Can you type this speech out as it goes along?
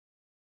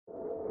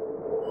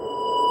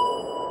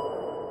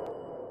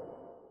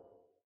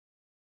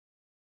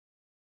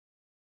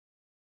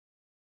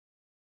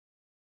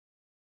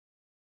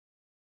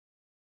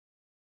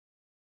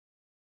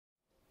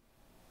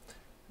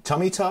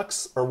Tummy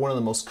tucks are one of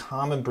the most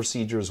common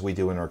procedures we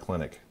do in our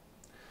clinic.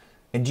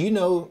 And do you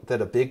know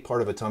that a big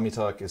part of a tummy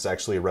tuck is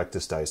actually a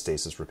rectus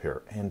diastasis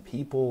repair? And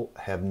people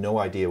have no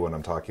idea what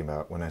I'm talking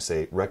about when I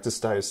say rectus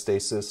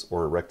diastasis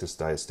or a rectus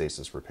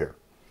diastasis repair.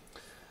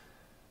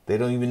 They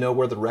don't even know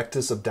where the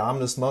rectus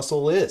abdominis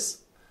muscle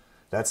is.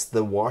 That's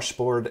the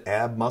washboard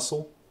ab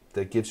muscle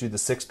that gives you the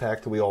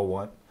six-pack that we all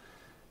want.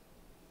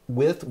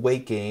 With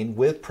weight gain,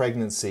 with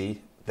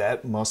pregnancy,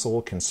 that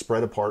muscle can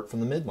spread apart from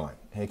the midline.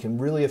 And it can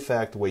really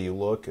affect the way you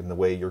look and the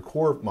way your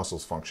core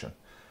muscles function.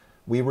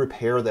 We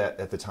repair that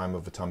at the time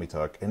of a tummy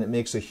tuck, and it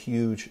makes a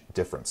huge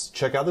difference.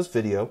 Check out this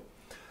video.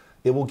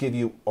 It will give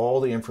you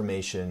all the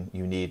information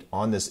you need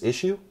on this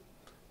issue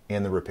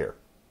and the repair.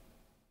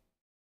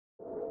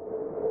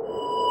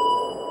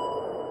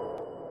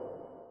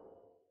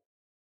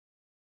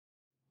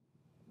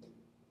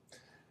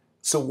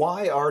 So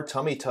why are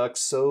tummy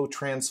tucks so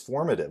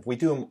transformative? We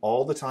do them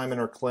all the time in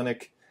our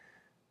clinic.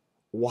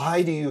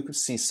 Why do you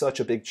see such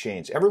a big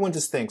change? Everyone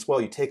just thinks, well,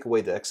 you take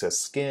away the excess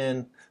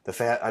skin, the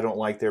fat I don't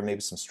like there,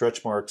 maybe some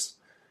stretch marks,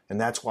 and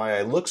that's why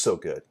I look so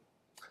good.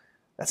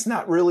 That's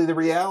not really the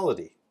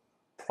reality.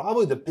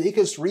 Probably the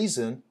biggest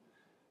reason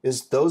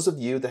is those of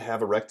you that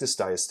have a rectus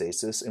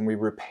diastasis, and we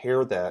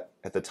repair that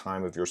at the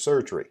time of your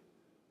surgery.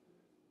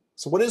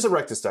 So what is a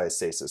rectus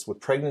diastasis? With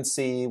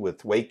pregnancy,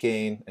 with weight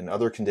gain, and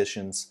other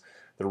conditions,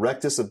 the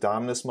rectus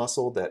abdominis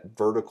muscle, that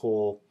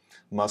vertical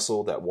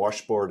muscle, that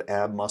washboard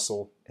ab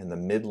muscle in the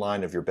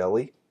midline of your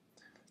belly,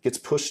 gets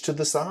pushed to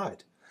the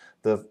side.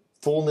 The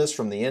fullness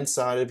from the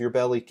inside of your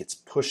belly gets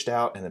pushed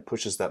out and it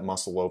pushes that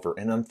muscle over.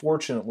 And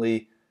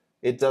unfortunately,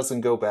 it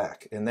doesn't go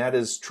back. And that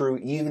is true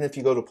even if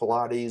you go to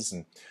Pilates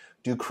and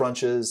do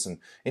crunches and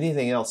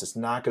anything else, it's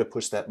not going to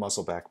push that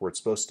muscle back where it's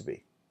supposed to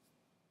be.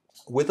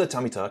 With a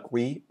tummy tuck,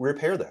 we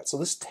repair that. So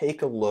let's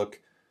take a look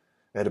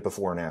at it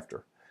before and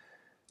after.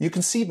 You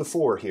can see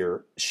before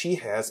here, she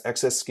has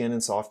excess skin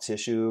and soft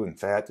tissue and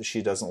fat that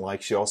she doesn't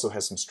like. She also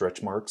has some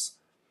stretch marks.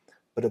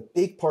 But a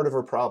big part of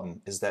her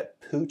problem is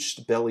that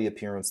pooched belly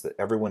appearance that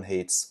everyone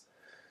hates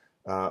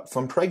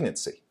from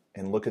pregnancy.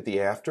 And look at the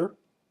after.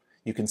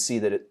 You can see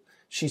that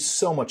she's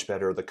so much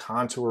better. The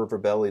contour of her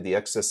belly, the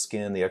excess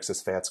skin, the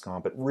excess fat's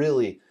gone. But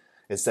really,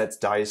 it's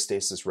that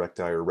diastasis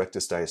recti or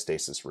rectus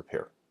diastasis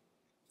repair.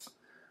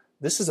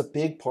 This is a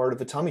big part of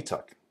a tummy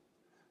tuck.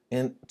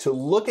 And to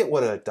look at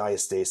what a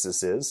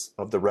diastasis is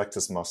of the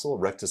rectus muscle,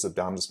 rectus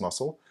abdominis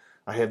muscle,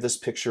 I have this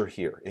picture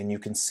here. And you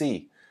can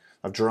see,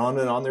 I've drawn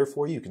it on there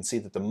for you. You can see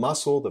that the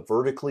muscle, the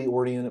vertically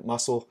oriented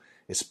muscle,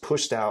 is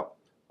pushed out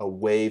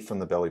away from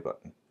the belly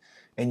button.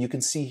 And you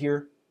can see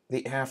here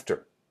the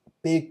after.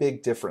 Big,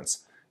 big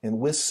difference. And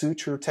with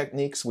suture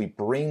techniques, we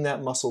bring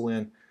that muscle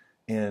in,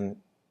 and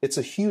it's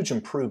a huge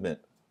improvement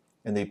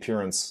in the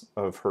appearance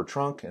of her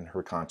trunk and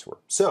her contour.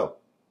 So,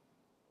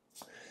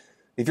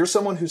 if you're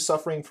someone who's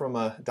suffering from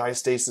a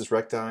diastasis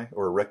recti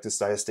or a rectus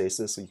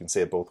diastasis, so you can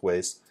say it both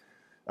ways,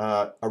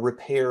 a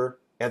repair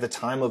at the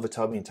time of a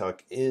tummy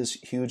tuck is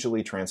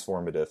hugely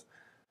transformative.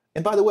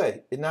 And by the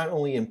way, it not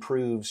only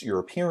improves your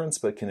appearance,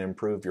 but can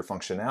improve your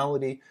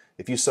functionality.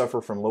 If you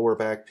suffer from lower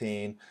back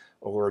pain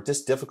or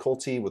just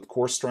difficulty with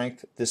core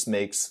strength, this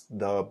makes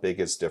the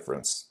biggest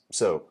difference.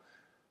 So,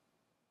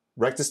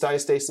 rectus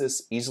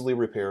diastasis, easily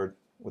repaired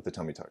with the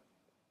tummy tuck.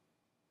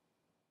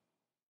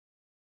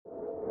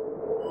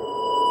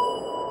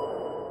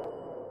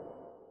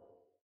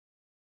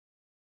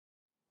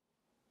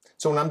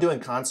 So when I'm doing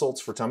consults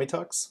for tummy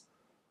tucks,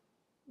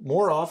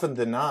 more often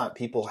than not,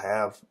 people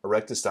have a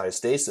rectus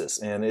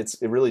diastasis, and it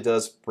really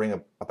does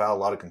bring about a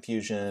lot of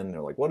confusion.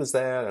 They're like, what is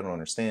that? I don't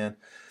understand.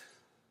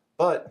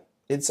 But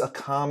it's a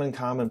common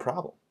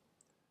problem.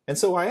 And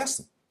so I asked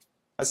them,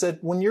 I said,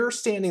 when you're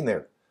standing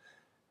there,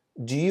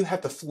 do you have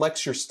to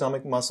flex your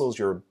stomach muscles,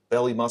 your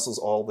belly muscles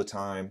all the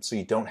time so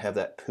you don't have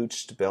that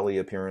pooched belly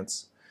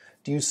appearance?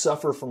 Do you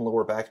suffer from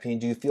lower back pain?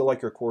 Do you feel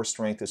like your core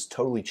strength is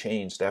totally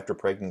changed after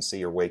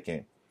pregnancy or weight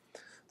gain?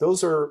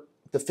 Those are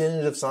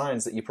definitive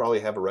signs that you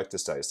probably have a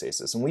rectus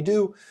diastasis. And we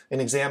do an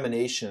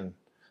examination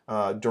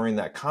during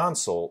that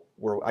consult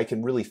where I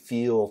can really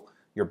feel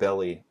your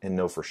belly and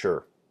know for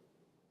sure.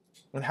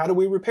 And how do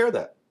we repair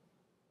that?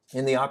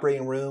 In the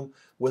operating room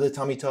with a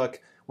tummy tuck,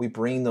 we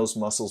bring those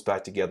muscles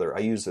back together. I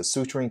use a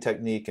suturing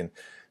technique and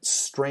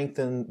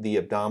strengthen the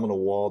abdominal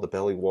wall, the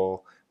belly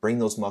wall, bring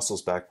those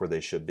muscles back where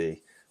they should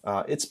be.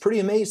 It's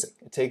pretty amazing.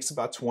 It takes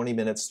about 20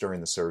 minutes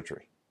during the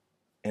surgery.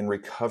 And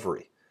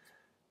recovery.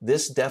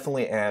 This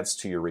definitely adds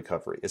to your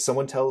recovery. If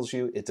someone tells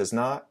you it does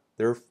not,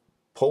 they're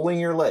pulling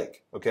your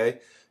leg, okay?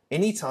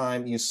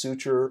 Anytime you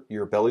suture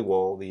your belly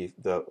wall,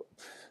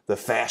 the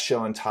fascia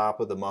on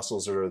top of the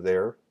muscles that are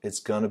there, it's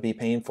going to be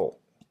painful.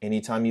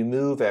 Anytime you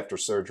move after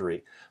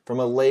surgery, from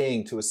a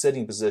laying to a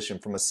sitting position,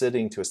 from a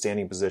sitting to a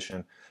standing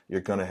position,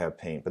 you're going to have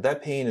pain. But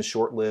that pain is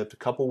short-lived, a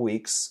couple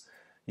weeks.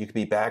 You could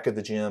be back at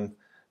the gym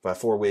by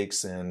 4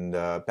 weeks and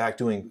back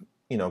doing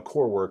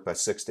core work by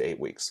 6 to 8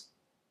 weeks.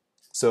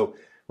 So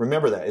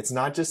remember that. It's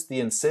not just the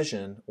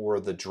incision or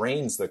the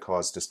drains that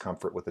cause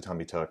discomfort with the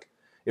tummy tuck.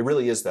 It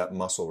really is that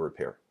muscle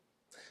repair.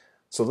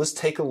 So let's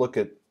take a look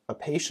at a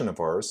patient of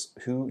ours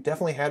who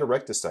definitely had a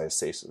rectus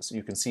diastasis.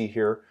 You can see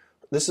here,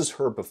 this is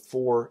her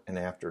before and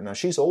after. Now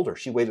she's older.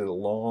 She waited a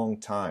long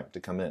time to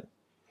come in.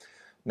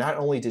 Not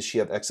only did she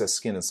have excess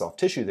skin and soft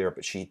tissue there,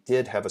 but she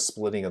did have a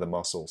splitting of the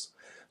muscles.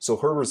 So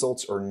her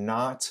results are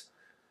not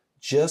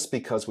just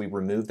because we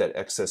removed that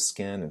excess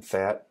skin and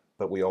fat,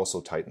 but we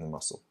also tighten the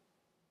muscle.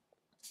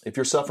 If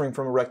you're suffering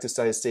from a rectus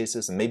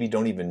diastasis, and maybe you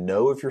don't even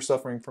know if you're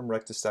suffering from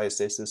rectus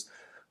diastasis,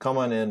 come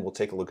on in, we'll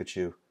take a look at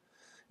you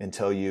and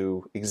tell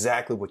you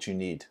exactly what you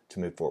need to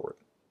move forward.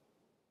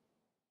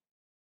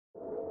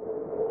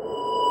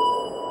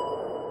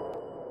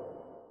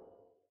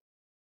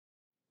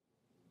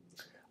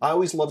 I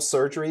always love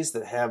surgeries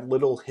that have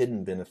little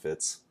hidden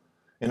benefits.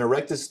 And a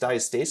rectus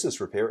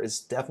diastasis repair is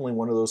definitely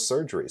one of those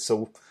surgeries.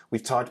 So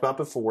we've talked about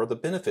before the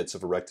benefits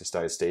of a rectus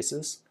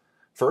diastasis.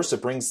 First,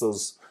 it brings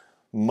those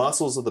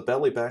muscles of the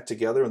belly back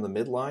together in the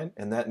midline,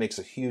 and that makes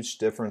a huge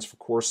difference for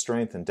core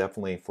strength and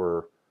definitely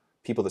for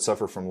people that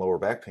suffer from lower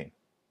back pain.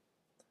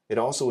 It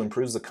also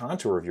improves the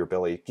contour of your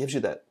belly. It gives you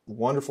that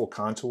wonderful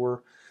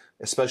contour,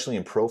 especially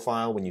in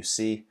profile when you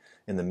see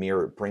in the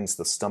mirror. It brings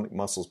the stomach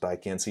muscles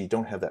back in so you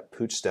don't have that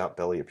pooched out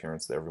belly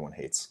appearance that everyone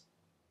hates.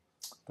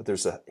 But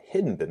there's a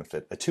hidden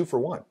benefit, a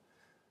 2-for-1.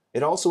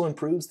 It also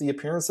improves the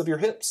appearance of your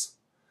hips.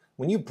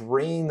 When you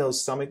bring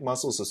those stomach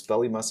muscles, those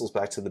belly muscles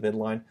back to the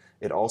midline,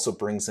 it also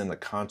brings in the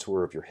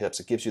contour of your hips.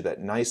 It gives you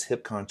that nice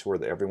hip contour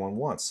that everyone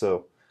wants.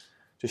 So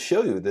to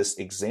show you this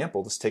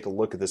example, let's take a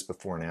look at this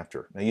before and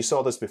after. Now you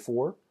saw this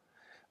before.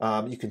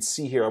 You can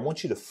see here, I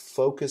want you to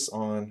focus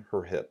on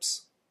her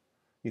hips.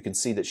 You can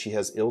see that she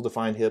has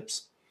ill-defined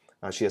hips.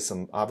 She has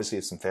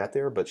obviously some fat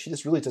there, but she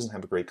just really doesn't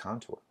have a great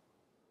contour.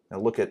 Now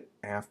look at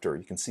after.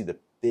 You can see the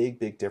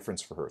big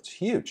difference for her. It's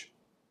huge.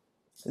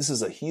 This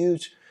is a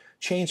huge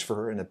change for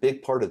her, and a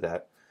big part of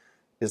that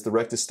is the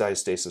rectus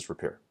diastasis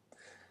repair.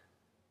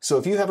 So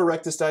if you have a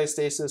rectus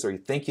diastasis, or you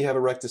think you have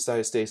a rectus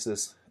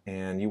diastasis,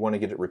 and you want to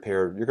get it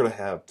repaired, you're going to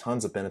have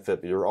tons of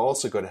benefit, but you're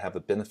also going to have a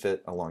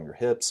benefit along your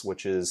hips,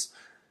 which is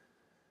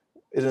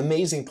an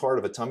amazing part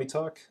of a tummy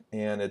tuck,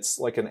 and it's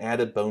like an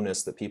added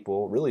bonus that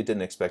people really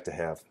didn't expect to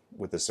have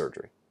with this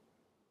surgery.